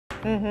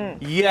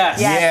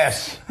Yes.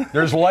 Yes.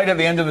 There's light at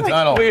the end of the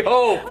tunnel. We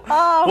hope.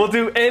 We'll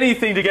do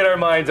anything to get our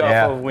minds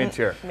off of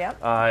winter.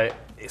 Yep.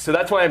 So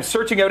that's why I'm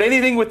searching out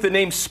anything with the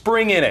name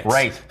spring in it.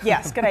 Right.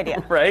 Yes, good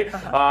idea. Right?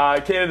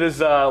 Canada's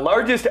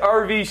largest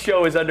RV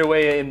show is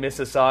underway in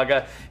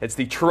Mississauga. It's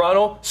the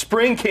Toronto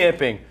Spring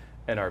Camping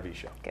and RV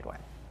Show. Good one.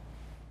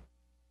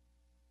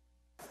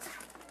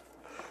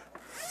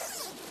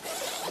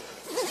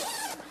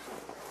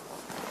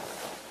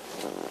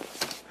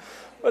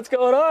 What's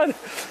going on?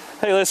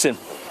 Hey, listen.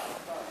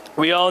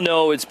 We all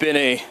know it's been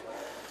a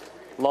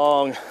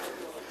long,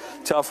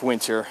 tough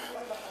winter.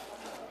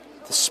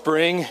 The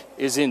spring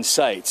is in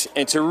sight.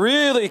 And to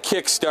really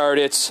kickstart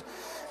it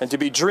and to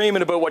be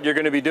dreaming about what you're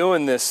going to be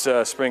doing this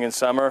spring and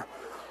summer,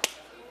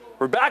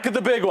 we're back at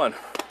the big one.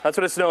 That's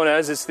what it's known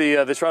as. It's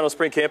the Toronto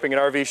Spring Camping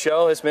and RV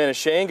Show. This man is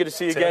Shane. Good to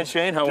see you again,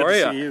 Shane. How are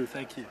you? Good to see you.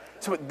 Thank you.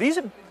 So these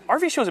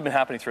RV shows have been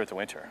happening throughout the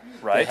winter,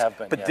 right? They have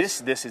been, But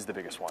yes. this is the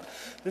biggest one.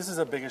 This is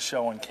the biggest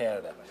show in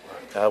Canada.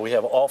 We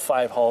have all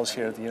 5 halls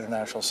here at the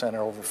International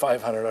Center, over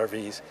 500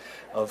 RVs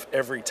of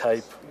every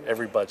type,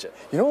 every budget.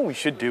 You know what we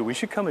should do? We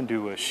should come and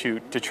do a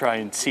shoot to try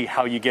and see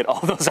how you get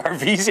all those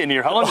RVs in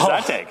here. How long does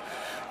that take?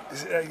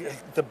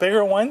 The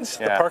bigger ones,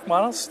 the Yeah. park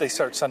models, they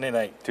start Sunday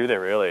night. Do they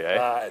really,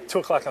 eh? 2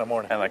 o'clock in the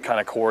morning. And like kind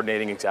of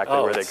coordinating exactly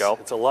where they go.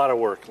 It's a lot of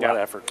work, a lot of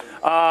effort.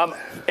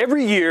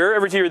 Every year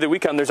that we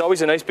come, there's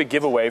always a nice big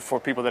giveaway for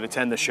people that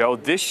attend the show.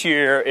 This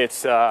year,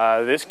 it's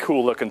this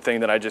cool looking thing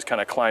that I just kind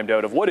of climbed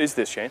out of. What is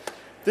this, Shane?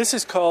 This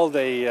is called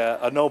a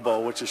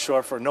NOBO, which is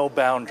short for No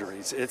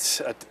Boundaries. It's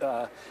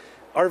a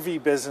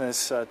RV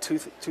Business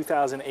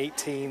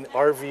 2018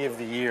 RV of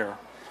the Year.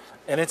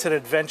 And it's an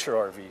adventure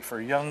RV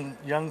for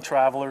young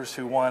travelers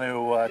who want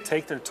to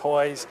take their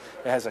toys.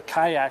 It has a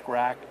kayak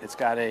rack. It's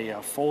got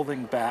a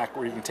folding back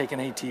where you can take an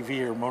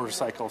ATV or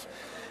motorcycles.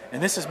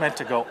 And this is meant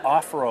to go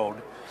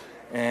off-road,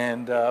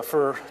 and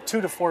for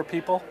 2 to 4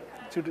 people,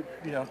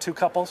 2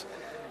 couples,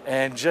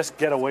 and just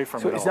get away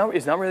from it all.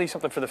 It's not really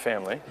something for the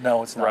family.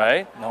 No, it's not.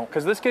 Right? No.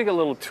 Because let's get a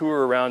little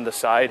tour around the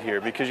side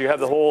here, because you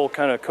have the whole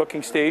kind of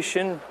cooking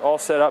station all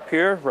set up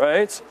here,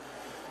 right?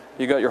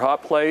 You got your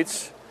hot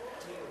plates.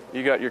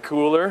 You got your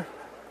cooler.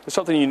 There's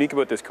something unique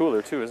about this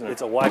cooler too, isn't it?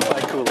 It's a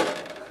Wi-Fi cooler.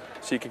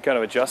 So you can kind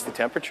of adjust the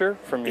temperature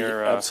from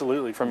your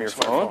absolutely from your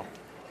phone.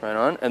 Right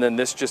on. And then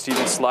this just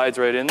even slides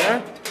right in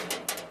there.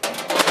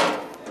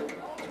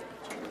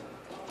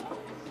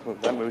 Ooh,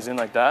 that moves in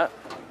like that.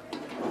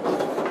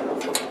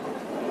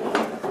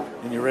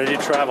 And you're ready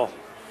to travel.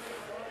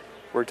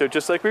 Worked out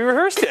just like we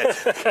rehearsed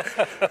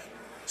it.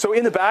 So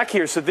in the back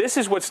here, so this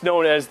is what's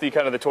known as the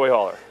kind of the toy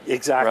hauler.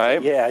 Exactly.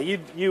 Right? Yeah,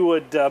 you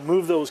would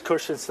move those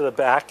cushions to the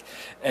back,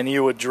 and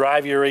you would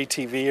drive your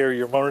ATV or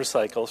your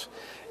motorcycles,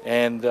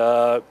 and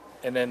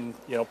then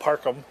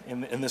park them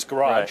in this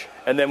garage. Right.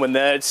 And then when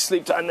that's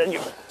sleep time, then you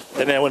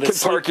when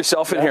it's park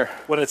yourself in here.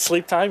 When it's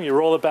sleep time, you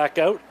roll it back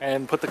out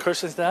and put the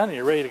cushions down, and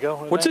you're ready to go.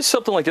 What's this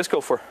something like this go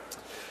for?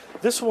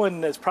 This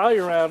one is probably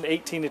around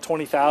 18 to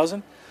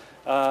 20,000,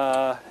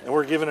 and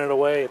we're giving it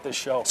away at this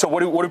show. So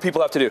what do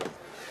people have to do?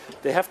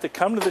 They have to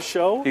come to the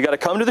show. You got to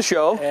come to the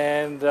show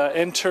and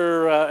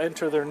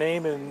enter their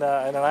name in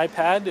an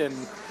iPad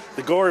and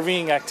the Go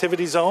RVing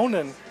Activity Zone,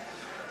 and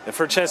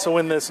for a chance to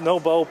win this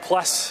NOBO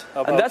Plus.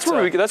 And that's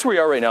where we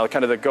are right now,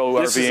 kind of the Go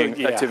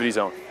RVing a Activity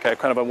Zone. Okay,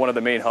 kind of one of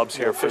the main hubs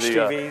here for Fish the.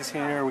 TVs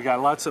here.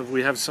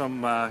 We have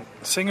some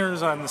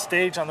singers on the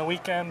stage on the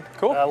weekend.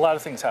 Cool. A lot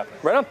of things happening.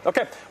 Right on.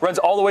 Okay. Runs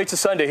all the way to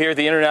Sunday here at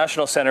the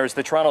International Center. It's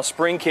the Toronto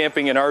Spring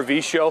Camping and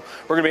RV Show.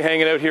 We're going to be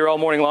hanging out here all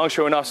morning long,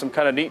 showing off some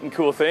kind of neat and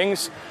cool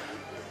things.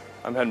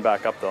 I'm heading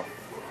back up though.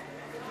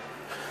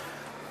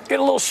 Get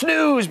a little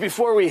snooze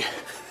before we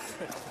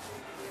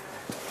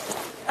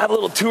have a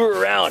little tour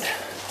around.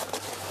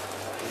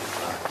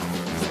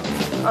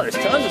 Oh, there's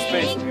tons of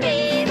space in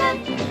here.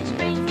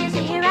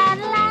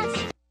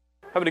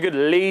 Having a good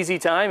lazy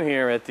time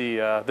here at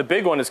the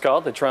big one is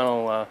called the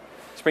Toronto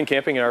Spring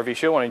Camping and RV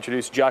Show. I want to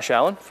introduce Josh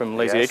Allen from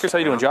Lazy Acres. How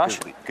you doing, Josh?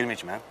 Good to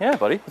meet you, man. Yeah,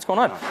 buddy. What's going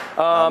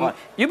on?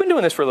 You've been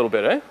doing this for a little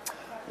bit, eh?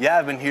 Yeah,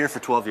 I've been here for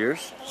 12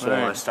 years. So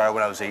Right. I started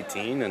when I was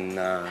 18 and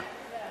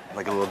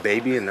like a little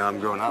baby, and now I'm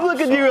growing up. Look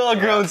at you all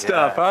grown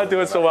stuff, huh?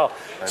 Doing so well.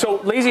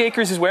 So Lazy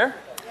Acres is where?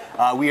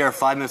 We are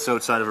 5 minutes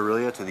outside of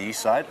Aurelia to the east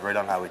side, right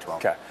on Highway 12.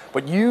 Okay.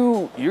 But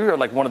you're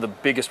like one of the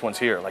biggest ones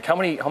here. Like how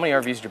many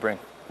RVs did you bring?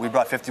 We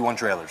brought 51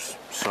 trailers.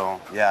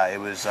 So yeah, it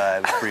was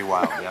pretty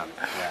wild. Yeah.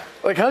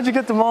 Like how'd you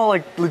get them all,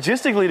 like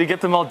logistically, to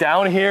get them all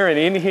down here and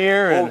in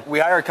here? Well, we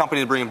hire a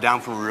company to bring them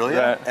down from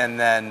Aurelia, Right. and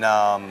then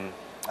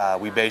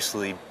we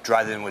basically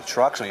drive them in with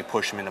trucks and we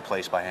push them into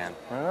place by hand.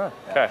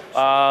 Okay.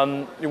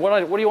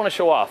 What do you want to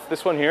show off?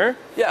 This one here?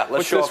 Yeah, let's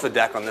What's show this? off the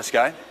deck on this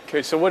guy.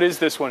 Okay, so what is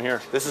this one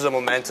here? This is a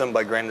Momentum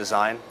by Grand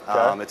Design.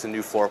 Okay. It's a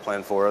new floor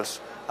plan for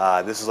us.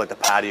 This is like the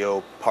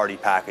patio party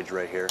package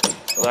right here.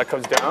 So that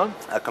comes down.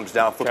 That comes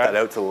down, flip Okay. that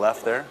out to the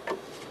left there.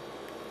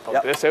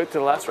 Flip this out to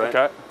the left. That's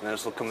right. Okay. And then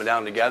it's coming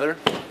down together.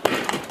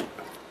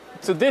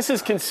 So this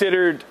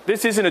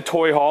isn't a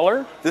toy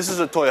hauler. This is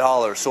a toy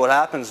hauler. So what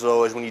happens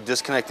though is when you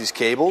disconnect these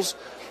cables,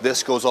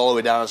 this goes all the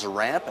way down as a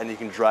ramp, and you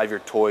can drive your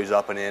toys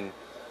up and in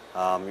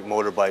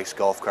motorbikes,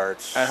 golf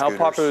carts, And scooters.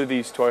 how popular do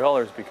these toy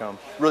haulers become?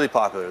 Really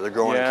popular. They're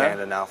growing Yeah. in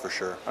Canada now for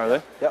sure. Are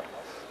they? Yep.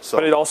 So,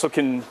 But it also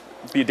can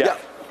be a deck. yeah.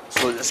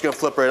 So it's gonna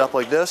flip right up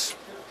like this,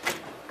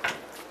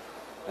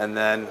 and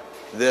then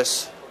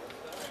this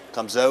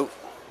comes out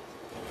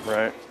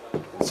Right.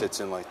 and sits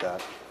in like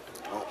that.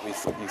 Oh, you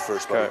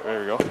first, Okay, buddy. there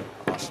we go.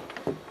 Awesome.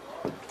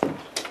 There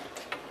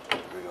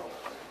we go.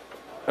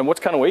 And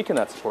what kind of weight can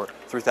that support?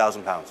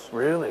 3,000 pounds.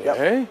 Really? Yep.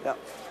 Hey? Yep.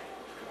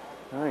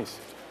 Nice.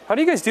 How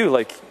do you guys do,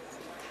 like,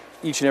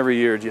 each and every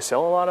year? Do you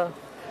sell a lot of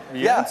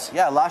units?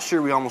 Yeah. Last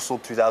year we almost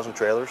sold 2,000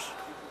 trailers,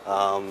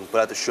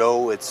 but at the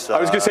show it's. I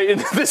was going to say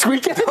this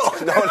weekend.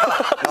 no.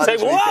 It's like,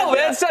 whoa,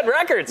 man, set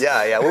records.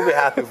 Yeah. We'll be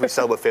happy if we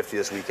sell about 50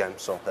 this weekend,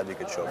 so that'd be a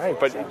good show. Right,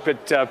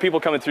 but people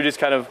coming through, just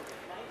kind of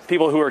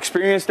people who are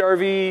experienced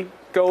RV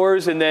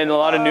goers, and then a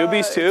lot of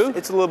newbies too.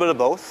 It's a little bit of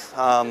both.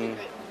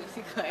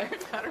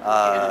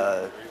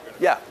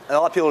 Yeah, and a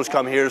lot of people just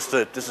come here just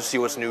to see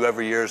what's new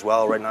every year as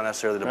well, right? Not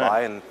necessarily to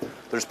buy, and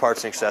there's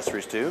parts and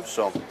accessories too.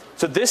 So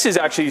this is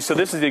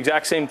the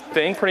exact same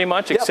thing, pretty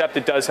much, except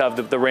it does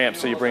have the ramp,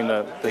 so you bring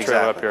the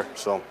trailer up here.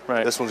 So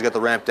Right. this one's got the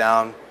ramp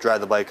down,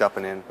 drive the bike up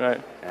and in. Right.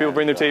 People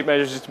bring their tape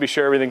measures just to be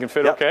sure everything can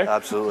fit. Yep, Okay.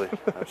 absolutely.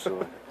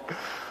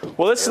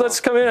 Well,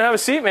 let's come in and have a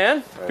seat,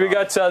 man. We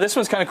got this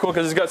one's kind of cool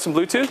because it's got some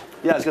Bluetooth.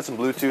 Yeah, it's got some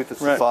Bluetooth.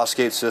 It's Right. the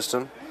Fosgate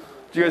system.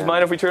 Do you guys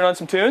mind if we turn on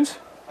some tunes?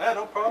 Yeah,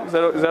 no problem. Is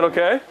that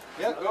okay?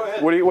 Yeah, go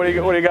ahead. What do you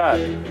got?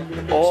 Some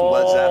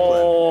Led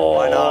Zeppelin.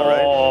 Why not,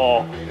 right?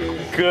 Oh,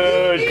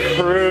 good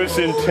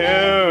cruising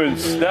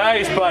tunes.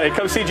 Nice, buddy.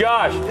 Come see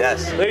Josh.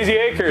 Yes. Lazy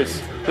Acres,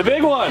 the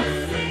big one.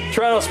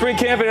 Toronto Spring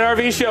Camping and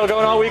RV Show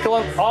going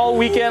all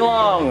weekend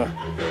long.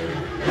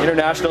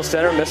 International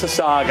Center,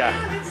 Mississauga.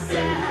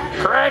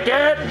 Crank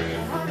it!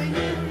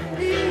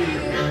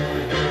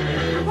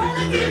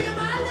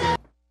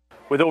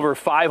 With over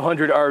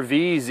 500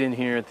 RVs in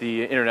here at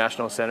the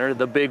International Center,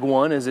 the big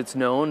one, as it's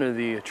known,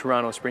 the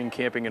Toronto Spring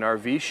Camping and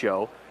RV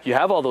Show. You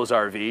have all those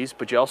RVs,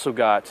 but you also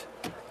got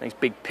nice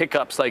big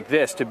pickups like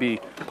this to be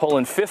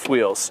pulling fifth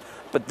wheels.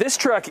 But this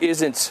truck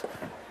isn't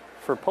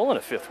for pulling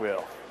a fifth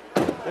wheel.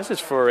 This is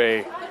for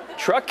a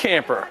truck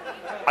camper.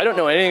 I don't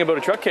know anything about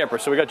a truck camper,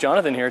 so we got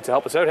Jonathan here to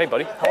help us out. Hey,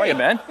 buddy. How are you,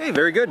 man? Hey,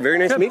 very good. Very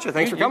nice to meet you.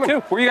 Thanks for coming. You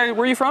too. Where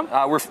are you from?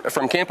 We're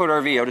from Camp Out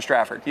RV out of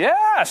Stratford.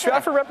 Yeah,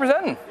 Stratford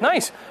representing.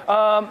 Nice.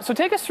 So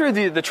take us through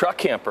the truck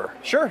camper.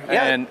 Sure.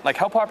 Yeah. And like,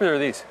 how popular are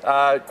these?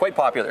 Quite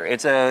popular.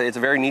 It's a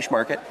very niche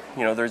market.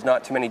 You know, there's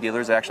not too many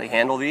dealers that actually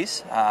handle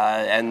these,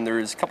 and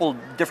there's a couple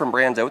different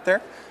brands out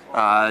there,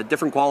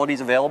 different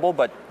qualities available,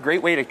 but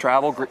great way to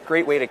travel,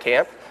 great way to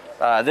camp.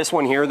 This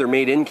one here, they're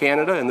made in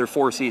Canada and they're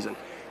 4-season.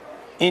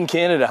 In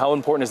Canada, how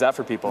important is that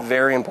for people?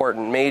 Very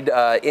important. Made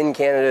in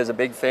Canada is a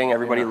big thing.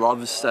 Everybody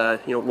loves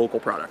local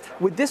product.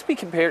 Would this be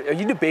compared? Are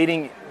you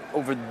debating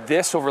over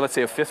let's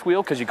say a fifth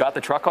wheel because you got the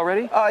truck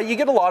already? You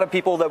get a lot of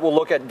people that will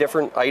look at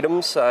different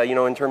items,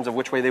 in terms of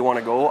which way they want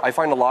to go. I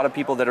find a lot of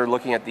people that are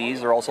looking at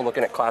these are also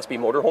looking at Class B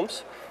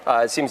motorhomes.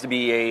 It seems to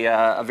be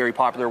a very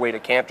popular way to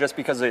camp just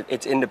because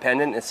it's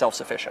independent and it's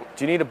self-sufficient.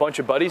 Do you need a bunch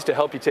of buddies to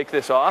help you take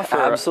this off? Or?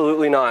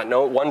 Absolutely not.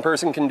 No, one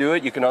person can do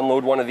it. You can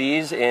unload one of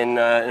these in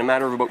a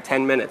matter of about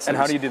 10 minutes. And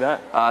how do you do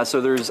that?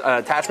 So there's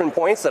attachment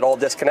points that all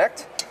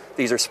disconnect.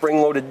 These are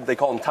spring-loaded, they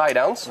call them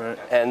tie-downs, right.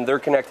 And they're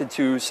connected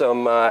to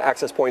some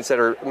access points that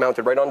are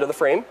mounted right onto the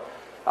frame.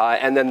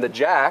 And then the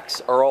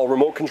jacks are all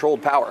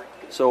remote-controlled power.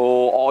 So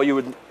all you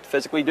would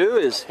physically do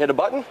is hit a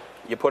button,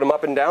 you put them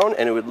up and down,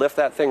 and it would lift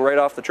that thing right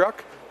off the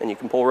truck, and you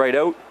can pull right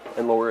out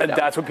and lower it And down.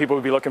 that's what people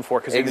would be looking for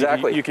because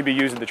Exactly. you could be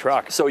using the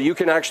truck. So you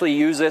can actually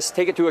use this,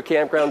 take it to a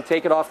campground,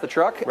 take it off the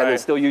truck, and then Right.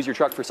 still use your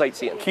truck for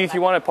sightseeing. Keith, you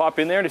want to pop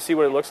in there to see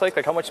what it looks like?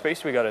 Like, how much space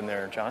do we got in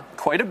there, John?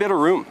 Quite a bit of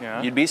room.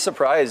 Yeah. You'd be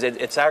surprised.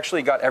 It's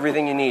actually got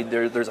everything you need.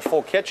 There's a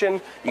full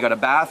kitchen. You got a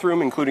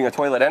bathroom, including a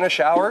toilet and a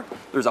shower.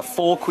 There's a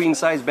full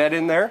queen-size bed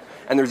in there,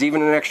 and there's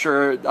even an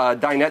extra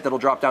dinette that'll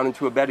drop down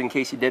into a bed in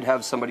case you did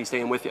have somebody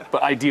staying with you.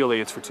 But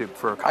ideally, it's for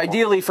a couple.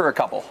 Ideally for a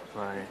couple.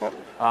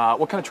 Right.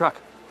 What kind of truck?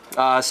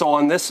 So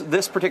on this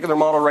particular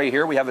model right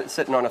here, we have it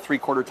sitting on a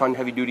 3/4 ton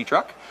heavy duty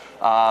truck.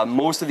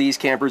 Most of these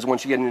campers,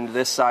 once you get into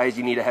this size,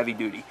 you need a heavy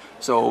duty.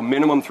 So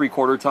minimum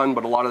 3/4 ton,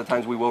 but a lot of the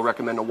times we will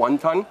recommend a 1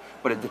 ton,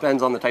 but it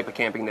depends on the type of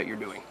camping that you're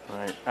doing.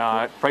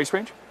 Right. Price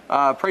range?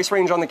 Price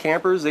range on the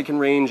campers, they can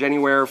range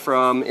anywhere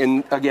from,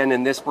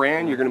 in this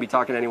brand, you're going to be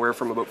talking anywhere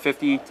from about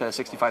 $50,000 to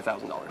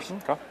 $65,000.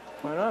 Okay.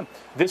 Right on.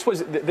 This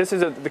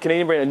is the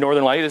Canadian brand.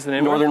 Northern Light is the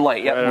name. Northern of it?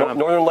 Light, yeah. Right on.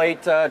 Northern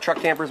Light truck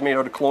campers made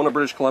out of Kelowna,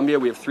 British Columbia.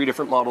 We have 3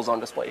 different models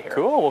on display here.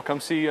 Cool. Well, come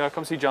see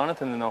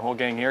Jonathan and the whole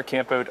gang here.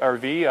 Camp Out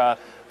RV,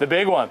 the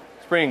big one,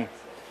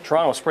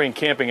 Toronto Spring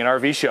Camping and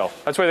RV Show.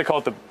 That's why they call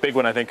it the big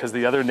one, I think, because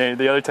the other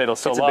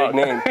title's so It's a long.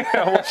 big name.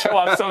 We'll show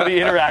off some of the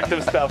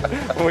interactive stuff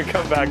when we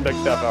come back next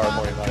half hour.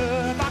 Morning.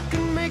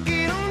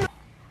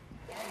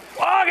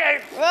 Okay.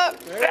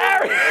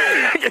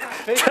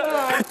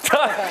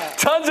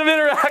 Tons of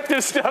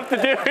interactive stuff to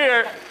do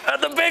here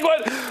at the big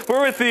one.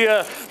 We're with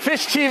the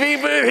Fish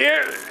TV booth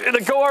here in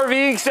the Go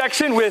RV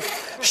section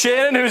with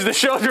Shannon, who's the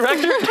show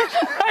director.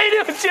 How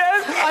you doing,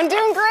 Shannon? I'm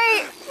doing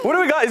great. What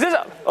do we got? Is this?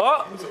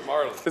 Oh, It's a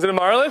marlin. is it a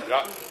marlin?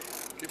 Yeah.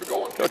 Keep it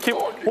going. Keep it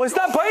going. Well, it's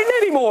not biting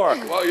anymore.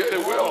 Well, yeah, it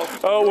will.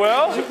 Oh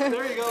well. You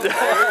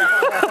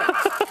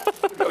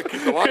gotta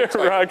keep the line Here,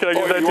 tight. Ron, can I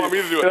get that you to want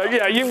me to do it?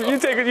 Yeah,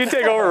 you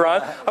take over,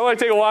 Ron. I want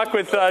to take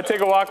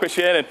a walk with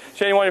Shannon.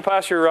 Shannon, you want to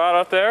pass your rod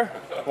up there?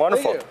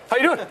 Wonderful. How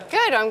you doing?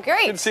 Good, I'm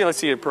great. Good to see you. Let's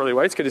see you, Pearly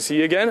Whites. Good to see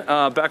you again.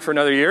 Back for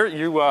another year.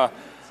 You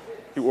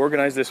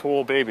organized this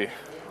whole baby.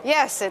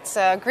 Yes, it's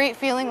a great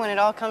feeling when it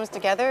all comes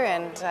together,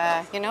 and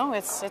you know,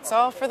 it's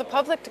all for the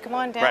public to come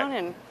on down, Right.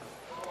 and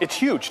It's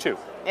huge too.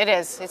 it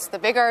is. It's the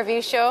big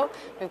RV show.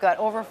 We've got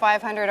over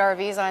 500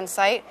 RVs on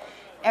site,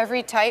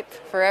 every type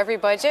for every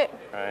budget.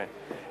 All right.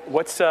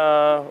 What's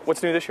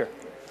new this year?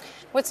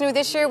 What's new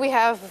this year? We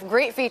have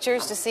great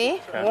features to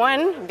see. Okay.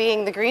 One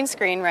being the green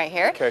screen right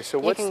here. Okay, so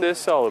You what's can-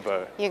 this all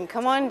about? You can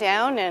come on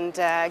down and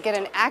get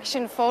an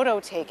action photo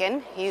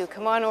taken. You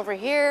come on over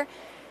here,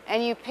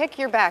 and you pick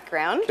your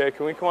background. Okay,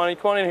 can we come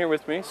on in here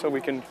with me so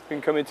we can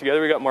come in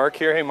together? We got Mark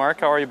here. Hey,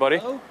 Mark, how are you,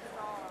 buddy?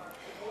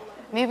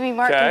 Maybe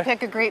Mark Okay. can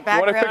pick a great You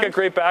background. want to pick a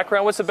great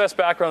background? What's the best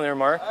background there,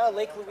 Mark?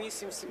 Lake Louise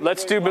seems to be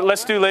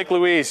Let's do Lake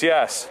Louise.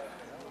 Yes.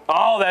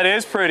 Oh, that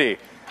is pretty.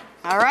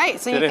 All right,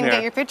 so you Get in can here.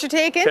 get your picture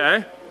taken.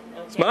 Okay.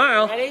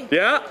 Smile. Ready?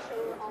 Yeah.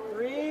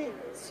 3,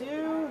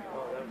 2.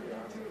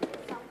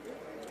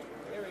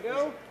 There we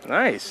go.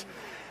 Nice.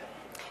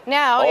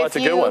 Now, Oh, if that's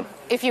a you good one.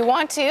 if you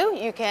want to,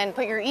 you can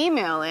put your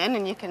email in,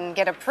 and you can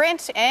get a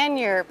print and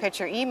your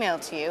picture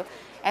emailed to you,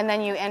 and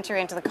then you enter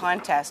into the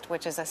contest,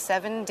 which is a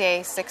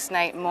 7-day,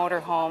 6-night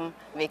motorhome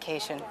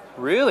vacation.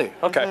 Really?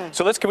 Okay. Mm-hmm.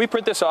 So can we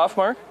print this off,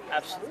 Mark?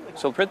 Absolutely.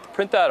 So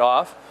print that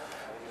off.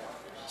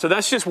 So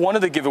that's just one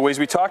of the giveaways.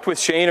 We talked with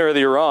Shane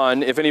earlier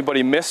on. If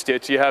anybody missed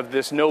it, you have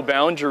this no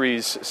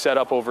boundaries set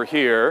up over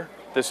here.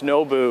 This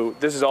Nobu.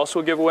 This is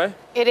also a giveaway?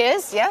 It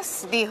is,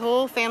 yes, the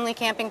whole family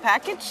camping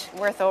package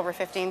worth over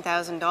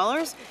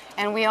 $15,000.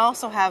 And we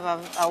also have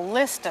a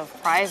list of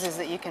prizes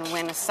that you can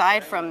win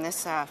aside from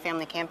this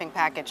family camping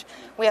package.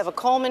 We have a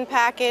Coleman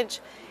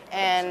package,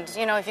 and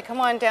you know, if you come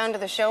on down to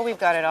the show, we've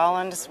got it all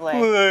on display.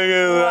 Look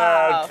at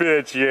Wow. that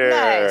picture.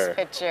 Nice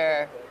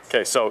picture.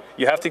 Okay, so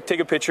you have to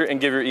take a picture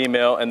and give your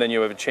email, and then you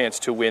have a chance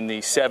to win the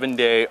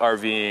 7-day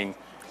RVing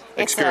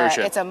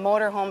excursion. It's a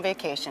motorhome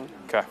vacation.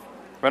 Okay,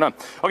 right on.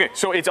 Okay,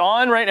 so it's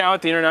on right now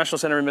at the International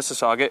Center in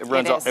Mississauga.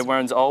 is. It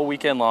runs all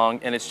weekend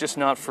long, and it's just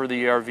not for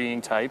the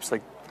RVing types.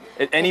 Like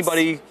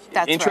anybody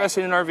That's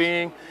interested in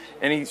RVing,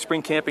 any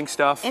spring camping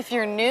stuff. If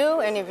you're new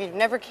and if you've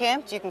never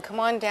camped, you can come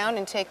on down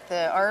and take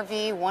the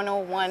RV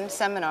 101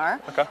 seminar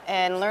Okay.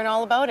 and learn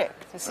all about it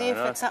and see if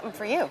it's something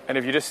for you. And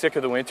if you're just sick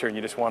of the winter and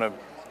you just want to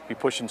be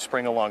pushing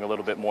spring along a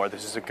little bit more,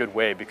 this is a good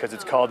way because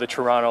it's called the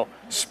Toronto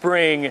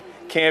Spring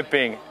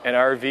Camping and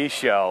RV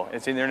Show.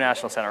 It's in the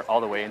International Center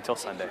all the way until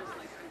Sunday.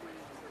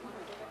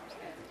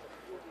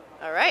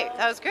 All right,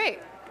 that was great.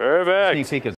 Perfect. Sneak peek